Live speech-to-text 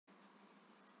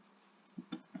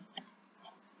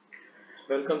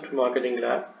welcome to Marketing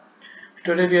Lab.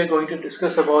 Today we are going to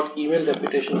discuss about email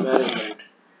reputation management.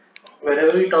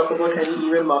 Whenever we talk about any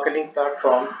email marketing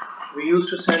platform, we used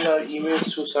to send our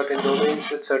emails to certain domains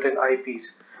with certain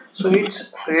IPs. So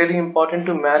it's really important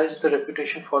to manage the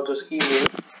reputation for those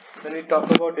emails when we talk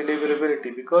about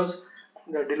deliverability, because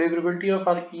the deliverability of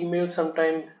our email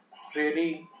sometimes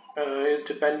really is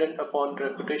dependent upon the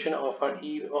reputation of our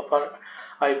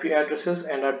IP addresses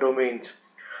and our domains.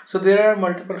 So there are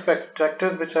multiple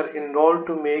factors which are involved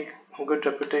to make a good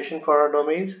reputation for our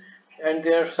domains, and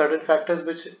there are certain factors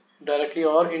which directly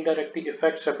or indirectly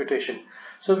affects reputation.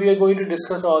 So we are going to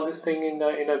discuss all this thing in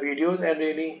the videos,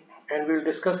 and we'll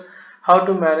discuss how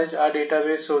to manage our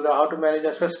database, so how to manage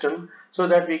our system so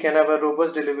that we can have a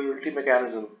robust deliverability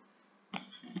mechanism.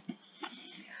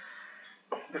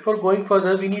 Before going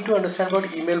further, we need to understand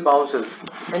what email bounces.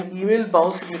 An email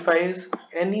bounce signifies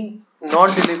any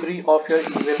non-delivery of your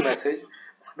email message.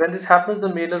 When this happens,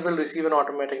 the mailer will receive an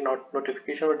automatic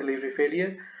notification of delivery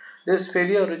failure. This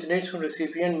failure originates from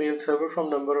recipient mail server from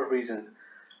number of reasons.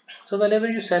 So whenever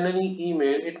you send any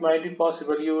email, it might be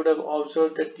possible you would have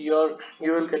observed that you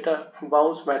will get a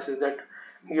bounce message that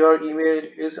your email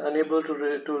is unable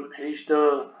to reach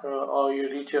the or you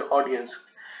reach your audience,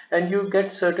 and you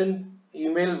get certain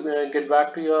email get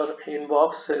back to your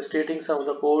inbox stating some of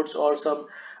the codes or some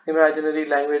imaginary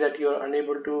language that you are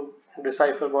unable to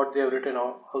decipher what they have written,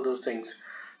 all those things.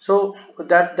 So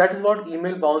that is what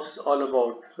email bounce is all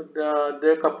about. So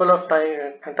there are a couple of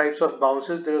types of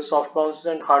bounces. There are soft bounces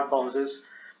and hard bounces.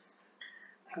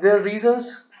 There are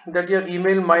reasons that your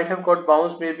email might have got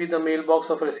bounced. Maybe the mailbox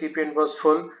of a recipient was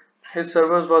full, his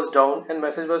servers was down, and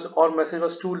message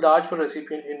was too large for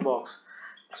recipient inbox.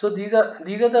 So these are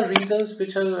the reasons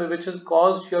which has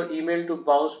caused your email to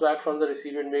bounce back from the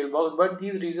recipient mailbox. But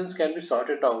these reasons can be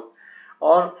sorted out.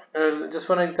 Or just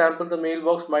for an example, the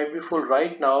mailbox might be full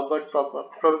right now, but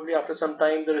probably after some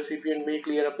time the recipient may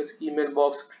clear up his email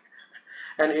box,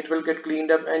 and it will get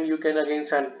cleaned up, and you can again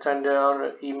send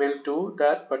your email to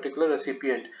that particular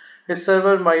recipient. His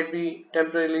server might be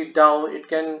temporarily down. It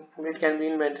can be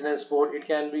in maintenance mode. It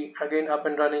can be again up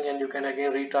and running, and you can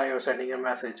again retry or sending a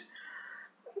message.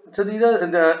 So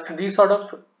these sort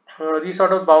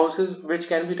of bounces which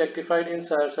can be rectified in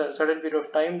certain period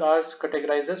of time are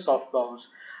categorized as soft bounce.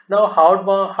 Now hard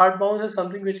bounce is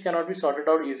something which cannot be sorted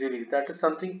out easily. That is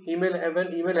something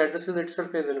when email addresses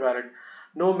itself is invalid.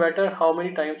 No matter how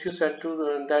many times you send to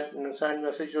that send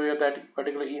message to that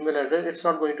particular email address, it's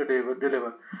not going to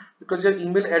deliver because your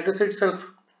email address itself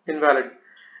invalid.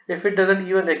 If it doesn't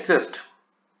even exist,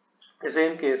 the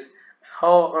same case,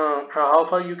 how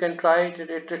far you can try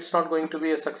it's not going to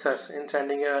be a success in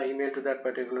sending an email to that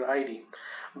particular ID.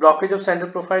 Blockage of sender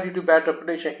profile due to bad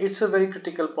reputation, it's a very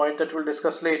critical point that we'll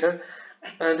discuss later.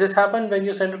 This happened when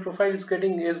your sender profile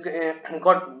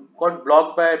got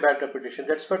blocked by bad reputation.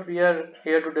 That's what we are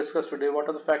here to discuss today. What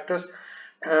are the factors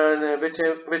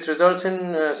which results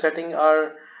in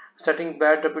setting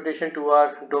bad reputation to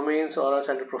our domains or our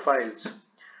sender profiles.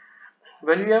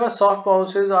 When we have a soft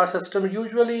bounces, our system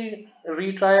usually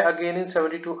retry again in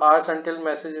 72 hours until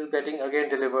message is getting again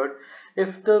delivered.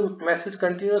 If the message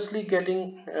continuously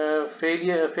getting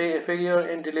failure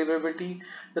in deliverability,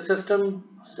 the system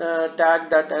tag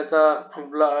that as a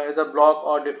block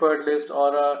or deferred list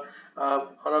or a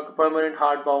permanent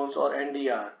hard bounce or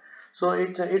NDR. So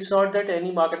it's not that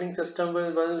any marketing system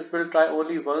will try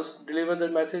only once deliver the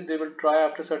message. They will try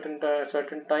after certain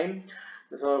time.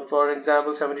 So for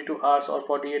example 72 hours or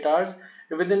 48 hours.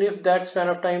 Within if that span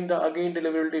of time the again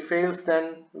deliverability fails,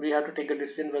 then we have to take a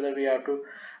decision whether we have to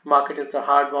mark it as a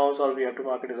hard bounce or we have to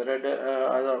mark it as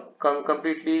a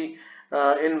completely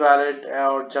invalid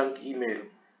or junk email.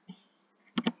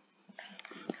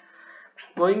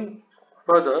 Going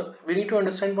further, we need to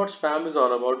understand what spam is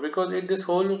all about, because this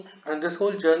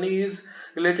whole journey is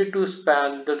related to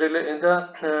spam.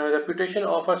 The reputation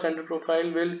of our sender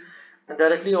profile will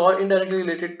directly or indirectly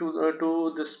related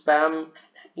to the spam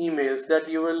emails that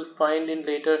you will find in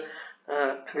later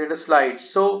slides.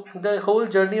 So the whole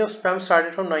journey of spam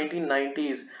started from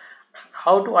 1990s.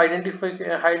 How to identify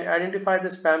the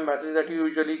spam message that you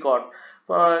usually got.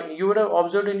 You would have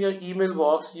observed in your email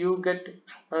box you get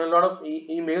a lot of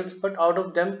emails, but out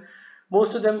of them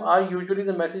most of them are usually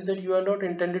the message that you are not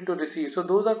intended to receive. So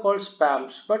those are called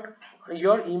spams. But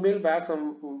your email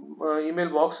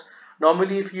box,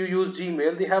 normally if you use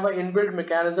Gmail, they have an inbuilt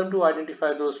mechanism to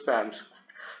identify those spams.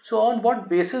 So on what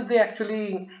basis they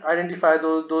actually identify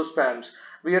those spams?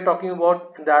 We are talking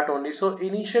about that only. So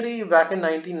initially back in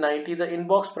 1990, the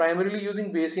inbox primarily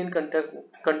using Bayesian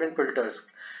content filters.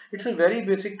 It's a very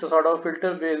basic sort of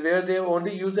filter where they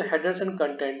only use the headers and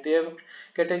content. They have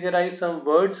categorized some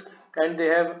words and they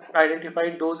have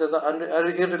identified those as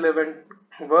irrelevant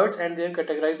words and they have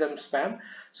categorized them spam.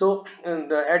 So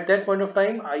at that point of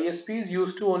time, ISPs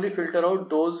used to only filter out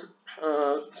those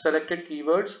selected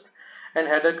keywords and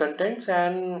header contents,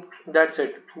 and that's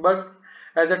it. But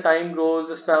as the time goes,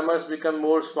 the spammers become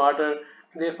more smarter.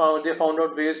 They found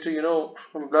out ways to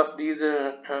bluff these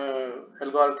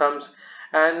algorithms,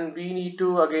 and we need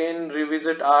to again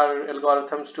revisit our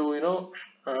algorithms to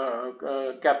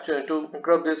capture to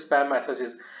grab these spam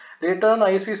messages. Later on,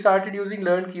 ISP started using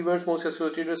learned keywords most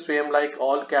associated with spam, like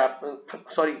all cap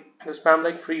sorry spam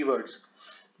like free words.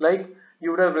 Like,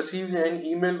 you would have received an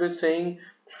email with saying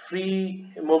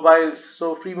free mobiles.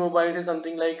 So free mobiles is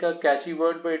something like a catchy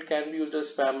word, but it can be used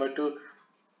as spammer to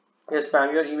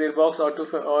spam your email box, or to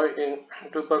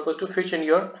purpose to fish in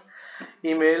your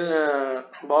email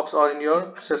box or in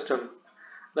your system.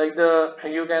 Like,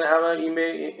 you can have an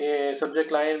email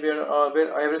subject line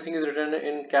where everything is written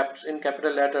in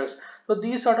capital letters. So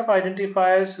these sort of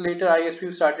identifiers later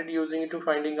ISP started using it to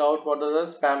finding out what are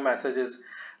the spam messages.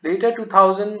 Later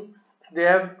 2000, they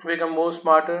have become more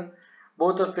smarter.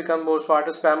 Both have become more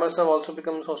smarter. Spammers have also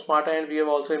become so smarter, and we have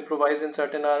also improvised in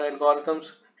certain our algorithms.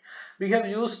 We have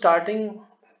used starting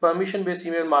permission based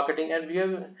email marketing, and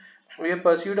we have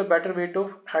pursued a better way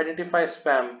to identify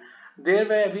spam. There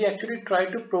where we actually try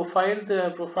to profile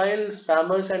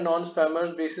spammers and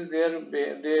non-spammers basis their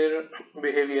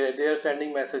behavior, their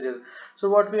sending messages. So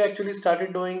what we actually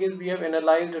started doing is we have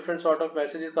analyzed different sort of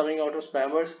messages coming out of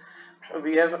spammers.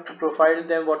 We have profiled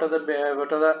them. What are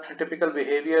the typical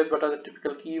behaviors, what are the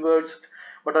typical keywords,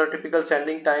 what are the typical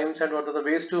sending times, and what are the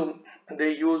ways to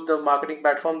they use the marketing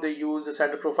platform they use, the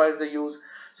sender profiles they use.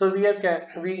 So we have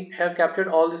captured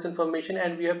all this information,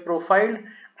 and we have profiled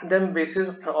them basis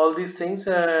all these things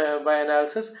by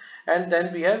analysis, and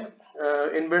then we have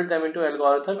inbuilt them into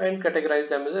algorithm and categorized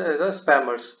them as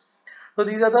spammers. So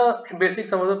these are the basic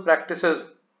some of the practices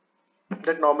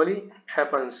that normally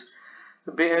happens,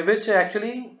 which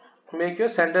actually make your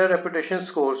sender reputation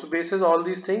score. So basis all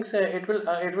these things, it will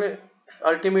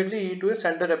ultimately lead to a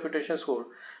sender reputation score.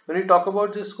 When we talk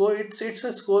about this score, it's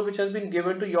a score which has been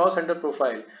given to your sender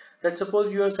profile. Let's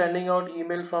suppose you are sending out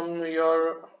email from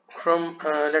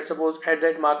let's suppose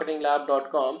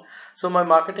 @marketinglab.com. So my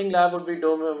marketing lab would be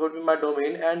my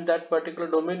domain, and that particular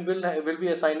domain will be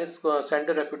assigned a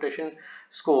sender reputation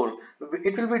score.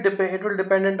 It will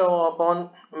dependent upon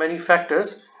many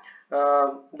factors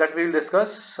that we will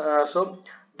discuss. So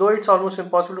though it's almost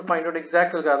impossible to find out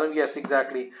exact algorithm, yes,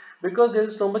 exactly, because there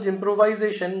is so much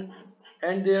improvisation,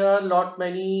 and there are lot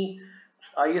many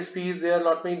ISPs, there are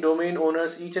lot many domain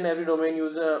owners. Each and every domain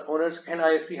user owners and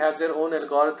ISP have their own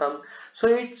algorithm. So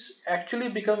it's actually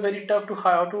become very tough to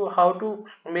how to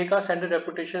make a sender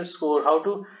reputation score, how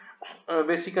to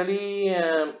basically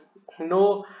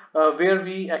know where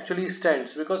we actually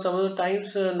stands, because some of the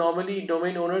times normally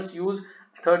domain owners use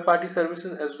third-party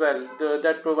services as well,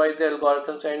 that provide the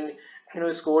algorithms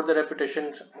and score the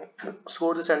reputations,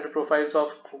 score the sender profiles of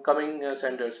coming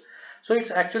senders. So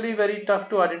it's actually very tough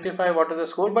to identify what is the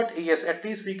score, but yes, at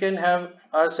least we can have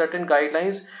certain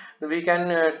guidelines. We can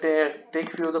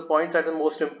take few of the points that are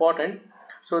most important,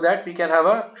 so that we can have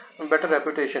a better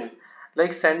reputation.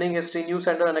 Like sending history, new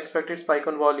sender unexpected spike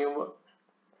on volume.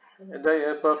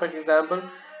 The perfect example,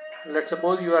 let's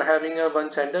suppose you are having a one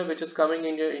sender which is coming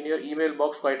in your email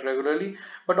box quite regularly,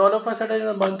 but all of a sudden in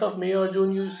the month of May or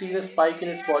June you see a spike in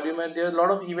its volume, and there are a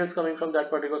lot of emails coming from that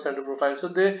particular sender profile.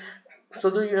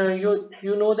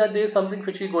 You know that there is something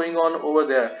fishy going on over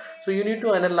there. So you need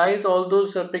to analyze all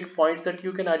those pick points, that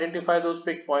you can identify those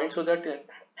pick points, so that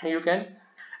you can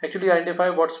actually identify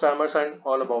what spammers are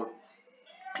all about.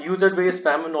 User-based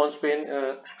spam and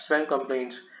non-spam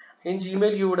complaints. In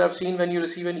Gmail, you would have seen when you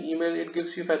receive an email, it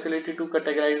gives you facility to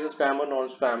categorize the spam or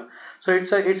non-spam. So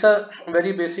it's a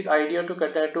very basic idea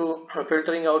to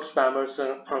filtering out spammers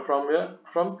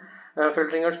from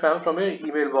filtering out spam from your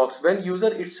email box. When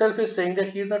user itself is saying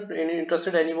that he is not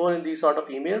interested anymore in these sort of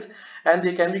emails, and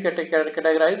they can be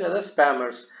categorized as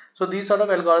spammers. So these sort of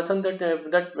algorithms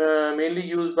that mainly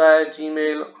used by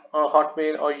Gmail,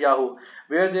 Hotmail, or Yahoo,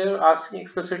 where they are asking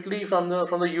explicitly from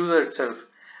the user itself.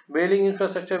 Mailing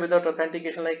infrastructure without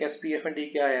authentication, like SPF and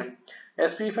DKIM.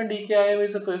 SPF and DKIM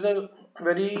is a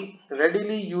very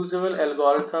readily usable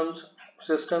algorithms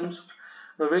systems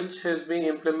which is being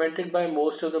implemented by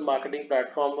most of the marketing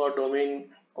platform or domain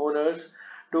owners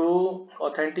to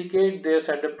authenticate their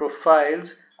sender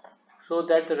profiles, so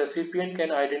that the recipient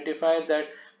can identify that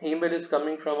email is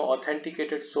coming from an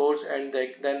authenticated source, and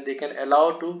then they can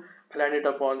allow to land it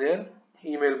upon their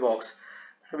email box.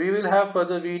 We will have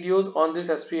further videos on this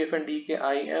SPF and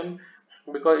DKIM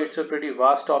because it's a pretty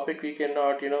vast topic. We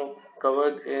cannot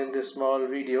cover in this small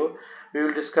video. We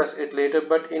will discuss it later,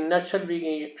 but in nutshell,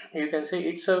 you can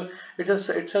say some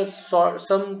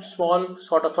small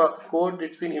sort of a code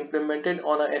that's been implemented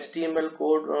on a HTML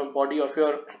code body of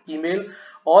your email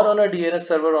or on a DNS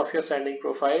server of your sending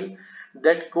profile.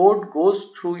 That code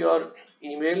goes through your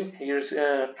email,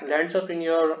 lands up in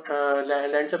your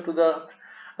lands up to the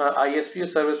ISP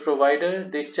service provider.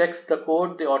 They checks the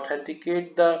code, they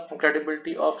authenticate the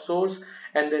credibility of source,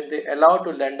 and then they allow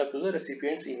to land up to the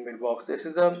recipient's email box. This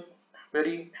is a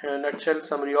very nutshell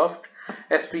summary of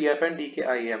SPF and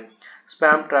DKIM.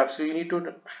 Spam traps. So you need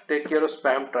to take care of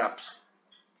spam traps.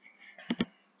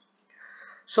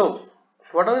 So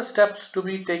what are the steps to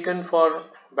be taken for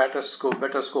better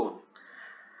score?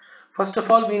 First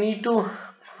of all, we need to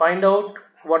find out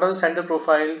what are the sender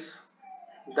profiles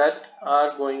that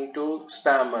are going to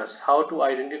spam us. How to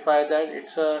identify that?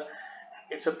 It's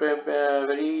a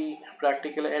very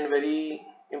practical and very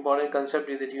important concept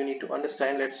that you need to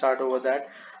understand. Let's start over that.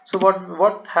 So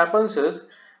what happens is,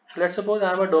 let's suppose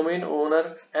I am a domain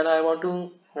owner and I want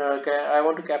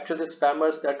to capture the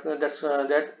spammers that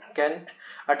can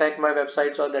attack my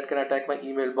websites or that can attack my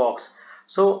email box.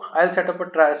 So I'll set up a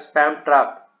spam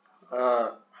trap.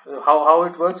 How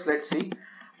it works? Let's see.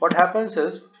 What happens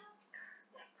is,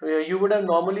 you would have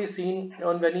normally seen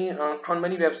on many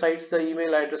websites the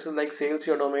email addresses like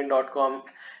salesyourdomain.com,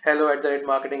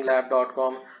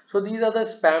 hello@marketinglab.com. So these are the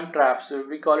spam traps.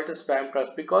 We call it a spam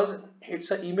trap because it's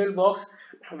an email box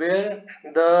where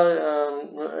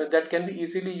that can be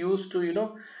easily used to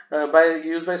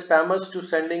used by spammers to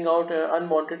sending out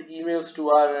unwanted emails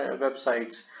to our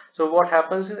websites. So what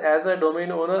happens is, as a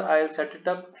domain owner, I'll set it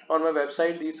up on my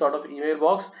website, these sort of email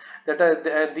box that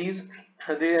are these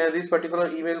particular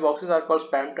email boxes are called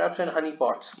spam traps and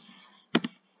honeypots.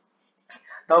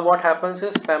 Now what happens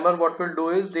is, spammer what will do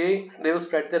is they will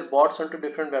spread their bots onto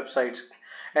different websites,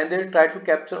 and they'll try to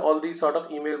capture all these sort of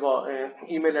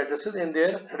email addresses in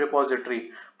their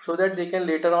repository, so that they can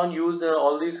later on use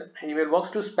all these email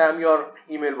box to spam your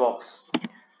email box.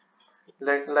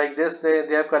 Like this, they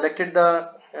have collected the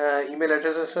email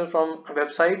addresses from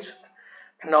websites.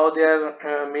 Now they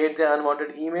have made the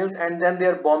unwanted emails, and then they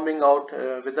are bombing out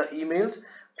with the emails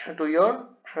to your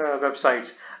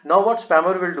websites. Now what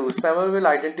spammer will do? Spammer will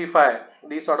identify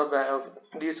these sort of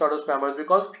spammers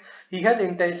because he has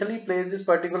intentionally placed this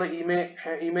particular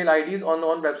email IDs on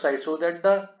websites, so that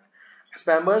the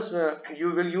spammers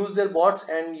you will use their bots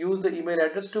and use the email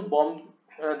address to bomb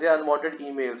their unwanted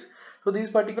emails. So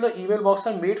these particular email boxes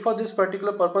are made for this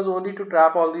particular purpose only, to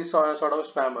trap all these sort of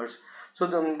spammers. So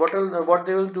what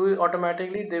they will do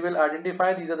automatically, they will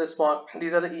identify these are the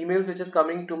emails which is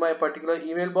coming to my particular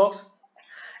email box,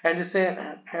 and these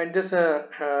are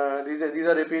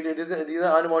repeated, these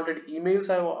are unwanted emails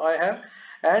I have,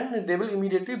 and they will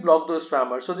immediately block those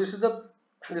spammers. So this is a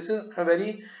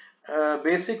very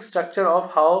basic structure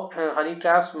of how honey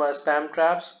traps, spam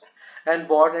traps, and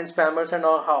bot and spammers and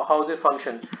how they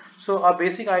function. So our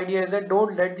basic idea is that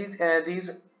don't let the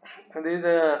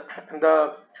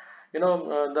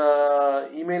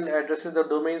email addresses, the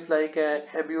domains like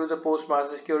abuse the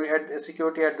postmaster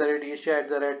security at the rate Asia at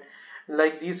the rate,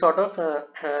 like these sort of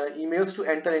emails to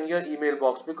enter in your email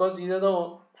box, because these are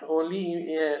the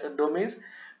only domains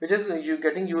which is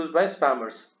getting used by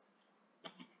spammers.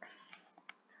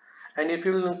 And if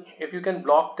you can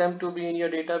block them to be in your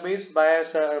database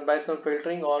by some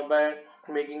filtering, or by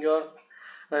making your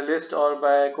list, or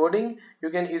by coding, you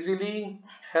can easily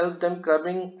help them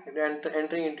crubbing and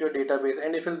entering into your database.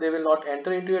 And if they will not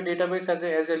enter into your database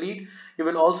as a lead, you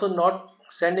will also not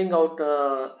sending out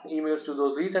emails to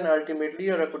those leads, and ultimately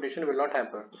your reputation will not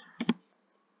hamper.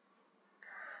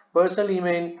 Personal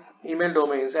email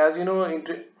domains. As you know,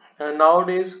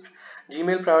 nowadays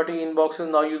Gmail priority inbox is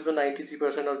now used by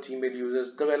 93% of Gmail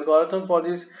users. The algorithm for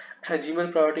this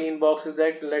Gmail priority inbox is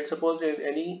that, let's suppose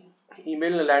any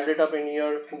email landed up in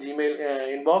your Gmail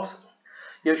inbox,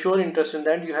 you have shown interest in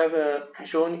that, you have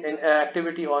shown an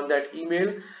activity on that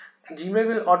email, Gmail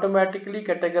will automatically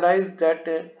categorize that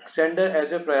sender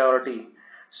as a priority.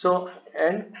 So,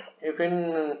 and if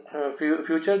in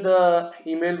future the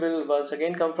email will once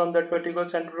again come from that particular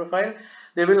sender profile,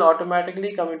 they will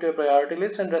automatically come into a priority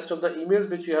list, and rest of the emails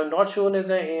which you have not shown as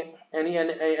any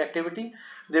activity,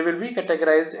 they will be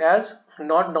categorized as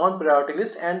non-priority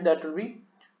list, and that will be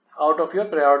out of your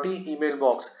priority email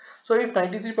box. So if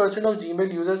 93% of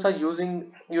Gmail users are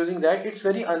using that, it's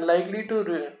very unlikely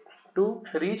to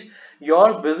reach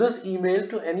your business email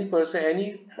to any person,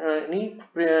 any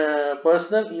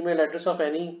personal email address of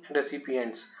any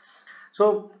recipients.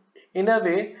 So in a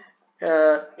way,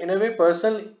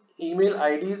 personal email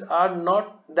IDs are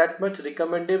not that much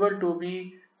recommendable to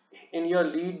be in your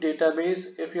lead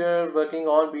database if you're working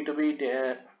on B2B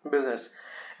business.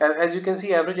 As you can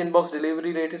see, average inbox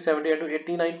delivery rate is 70 to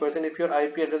 89% if your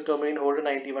IP address domain holds a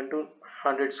 91 to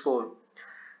 100 score.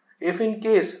 If in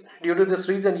case due to this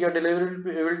reason your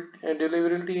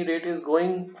deliverability rate is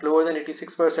going lower than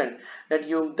 86%,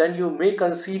 then you may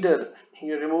consider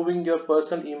removing your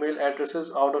personal email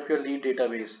addresses out of your lead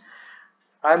database.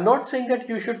 I'm not saying that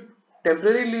you should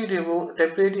permanently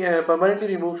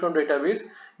remove from database.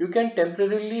 You can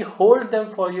temporarily hold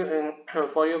them for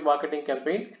your marketing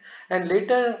campaign, and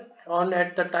later on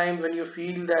at the time when you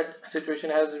feel that situation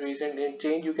has recently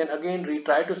changed, you can again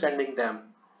retry to sending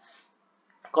them.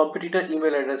 Competitor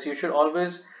email address, you should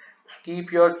always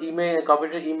keep your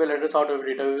competitor email address out of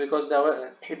database, because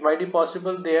it might be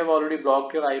possible they have already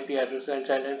blocked your IP address and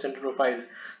sent profiles.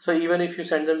 So even if you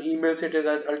send them emails, it is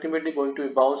ultimately going to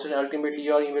be bounced, and ultimately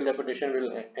your email reputation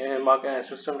will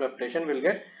system reputation will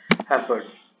get hampered.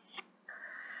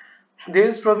 There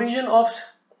is provision of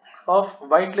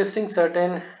whitelisting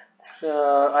certain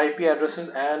IP addresses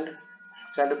and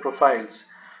sender profiles,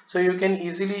 so you can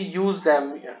easily use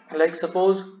them. Like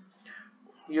suppose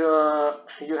you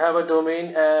have a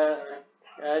domain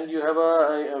and you have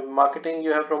a marketing,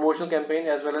 you have promotional campaign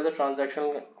as well as a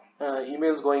transactional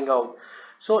emails going out.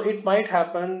 So it might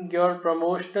happen your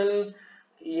promotional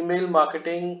email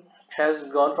marketing has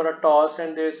gone for a toss,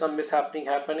 and there is some mishappening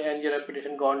happen, and your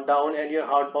reputation gone down, and your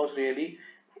outbounds really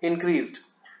increased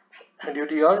due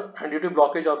to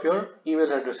blockage of your email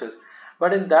addresses.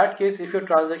 But in that case, if your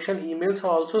transaction emails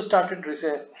also started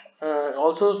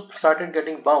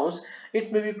getting bounced,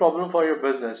 it may be problem for your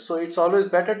business. So it's always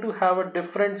better to have a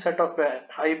different set of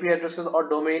IP addresses or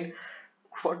domain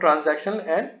for transaction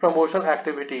and promotional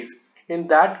activities. In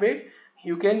that way,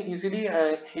 you can easily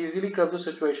curb the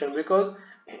situation, because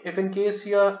if in case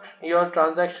your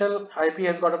transactional IP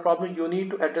has got a problem, you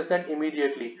need to address that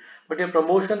immediately. But your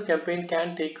promotional campaign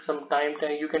can take some time.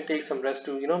 You can take some rest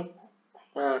to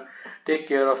take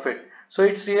care of it. So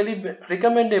it's really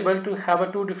recommendable to have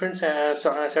a two different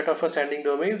set of sending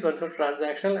domains, one for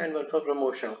transactional and one for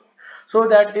promotional, so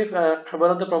that if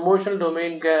one of the promotional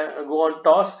domain go on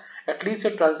toss, at least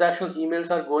your transactional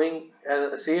emails are going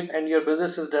safe and your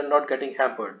business is not getting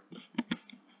hampered.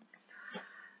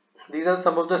 These are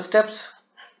some of the steps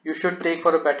you should take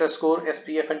for a better score.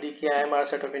 SPF and DKIM are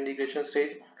set of integration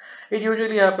stage. It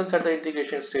usually happens at the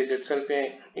integration stage itself.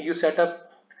 You set up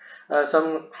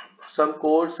some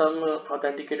code, some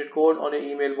authenticated code on an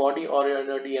email body or on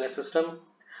a DNS system.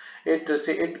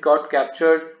 It got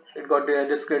captured, it got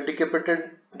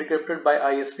decrypted by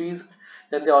ISPs.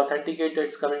 Then they authenticate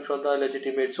it's coming from the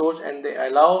legitimate source, and they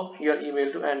allow your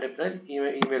email to end up in an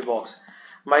email box.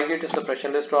 Migrate the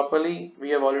suppression list properly.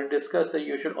 We have already discussed that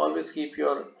you should always keep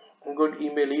your good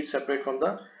email leads separate from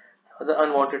the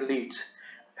unwanted leads.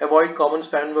 Avoid common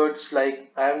spam words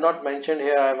like I have not mentioned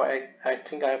here. I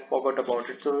think I forgot about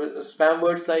it. So spam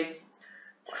words like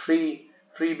free,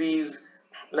 freebies,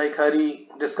 like hurry,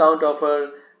 discount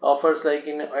offer, offers like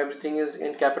in everything is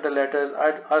in capital letters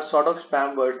are sort of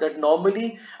spam words that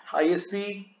normally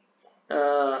ISP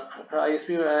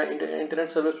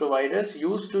internet service providers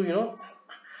use to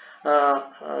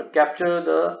capture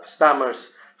the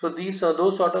spammers. So those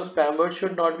sort of spam words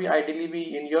should not be ideally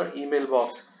be in your email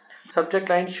box. Subject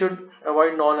line should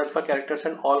avoid non-alpha characters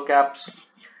and all caps.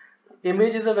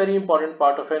 Image is a very important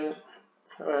part of an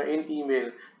in email.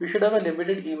 You should have a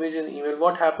limited image in email.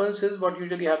 What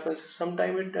usually happens is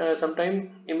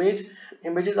sometime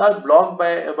images are blocked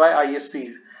by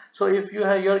ISPs. So if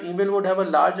your email would have a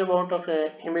large amount of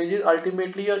images,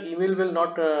 ultimately your email will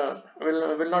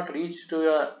not reach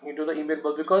to into the email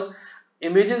box, because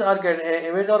images are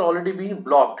already being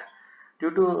blocked due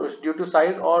to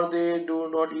size, or they do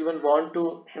not even want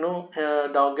to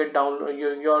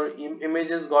your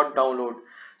images got download.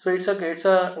 So it's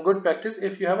a good practice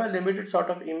if you have a limited sort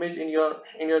of image in your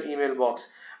email box.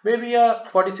 Maybe a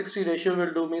 40-60 ratio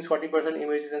will do, means 40%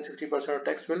 images and 60% of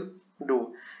text will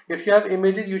do. If you have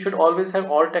images, you should always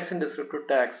have all text and descriptive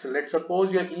tags. So let's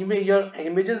suppose your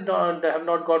images have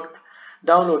not got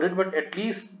downloaded, but at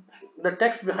least the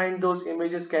text behind those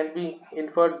images can be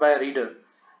inferred by a reader.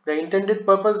 The intended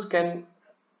purpose can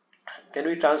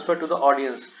be transferred to the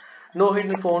audience. No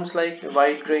hidden fonts like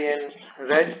white, gray and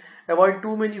red. Avoid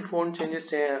too many font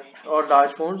changes or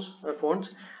large fonts.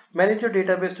 Manage your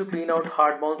database to clean out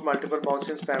hard bounce, multiple bounce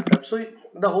and spam traps. So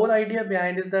the whole idea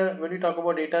behind is that when we talk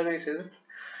about databases,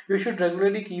 you should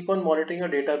regularly keep on monitoring your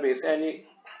database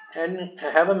and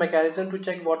have a mechanism to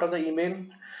check what are the email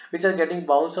which are getting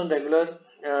bounced on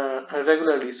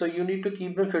regularly. So you need to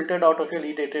keep them filtered out of your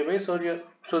lead database so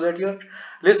that your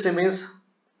list remains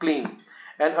clean.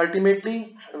 And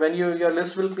ultimately, when your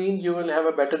list will clean, you will have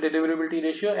a better deliverability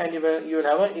ratio, and you will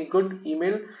have a good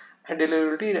email and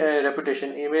deliverability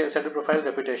reputation, email center profile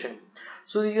reputation.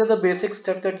 So these are the basic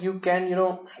steps that you can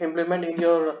implement in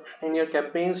your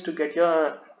campaigns to get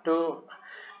your to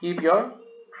keep your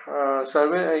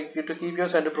to keep your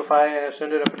center profile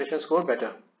center reputation score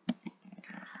better.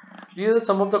 These are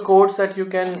some of the codes that you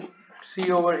can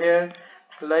see over here,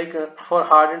 like for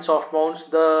hard and soft bounce.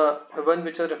 The one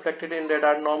which are reflected in red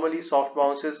are normally soft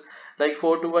bounces, like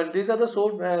 421. These are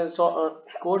the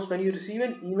codes when you receive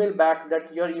an email back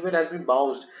that your email has been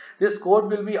bounced. This code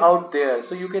will be out there,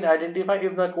 so you can identify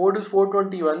if the code is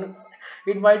 421.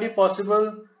 It might be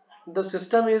possible the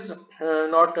system is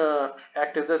not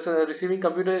active. The receiving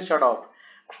computer is shut off.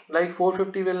 Like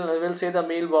 450 will say the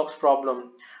mailbox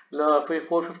problem.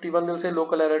 451 will say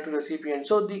local error to recipient.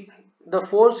 So the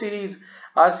four series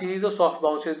are series of soft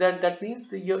bounces. That means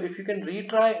if you can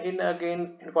retry in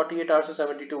again in 48 hours or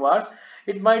 72 hours,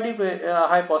 it might be a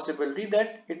high possibility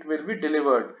that it will be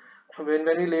delivered. When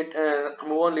we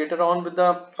move on later on with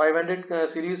the 500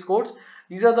 series codes,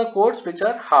 these are the codes which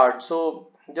are hard. So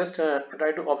just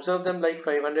try to observe them. Like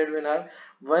 500 will have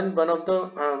one of the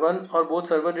one or both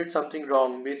server did something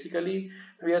wrong. Basically,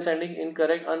 we are sending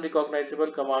incorrect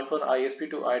unrecognizable command for ISP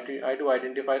to I to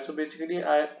identify. So basically,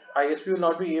 ISP will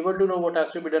not be able to know what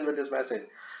has to be done with this message,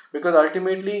 because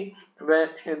ultimately when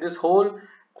this whole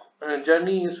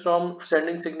journey is from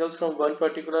sending signals from one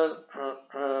particular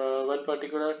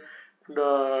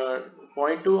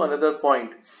point to another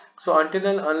point. So until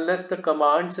and unless the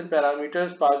commands and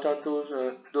parameters passed on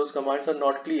to those commands are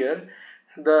not clear,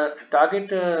 the target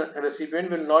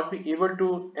recipient will not be able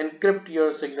to encrypt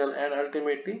your signal, and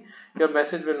ultimately your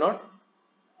message will not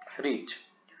reach.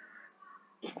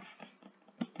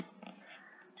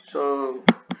 So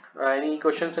any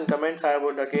questions and comments? I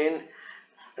would again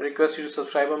request you to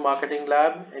subscribe on Marketing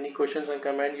Lab. Any questions and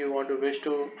comment you want to wish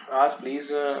to ask, please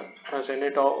send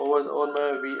it over on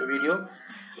my video.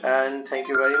 And thank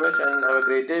you very much, and have a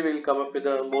great day. We'll come up with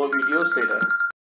more videos later.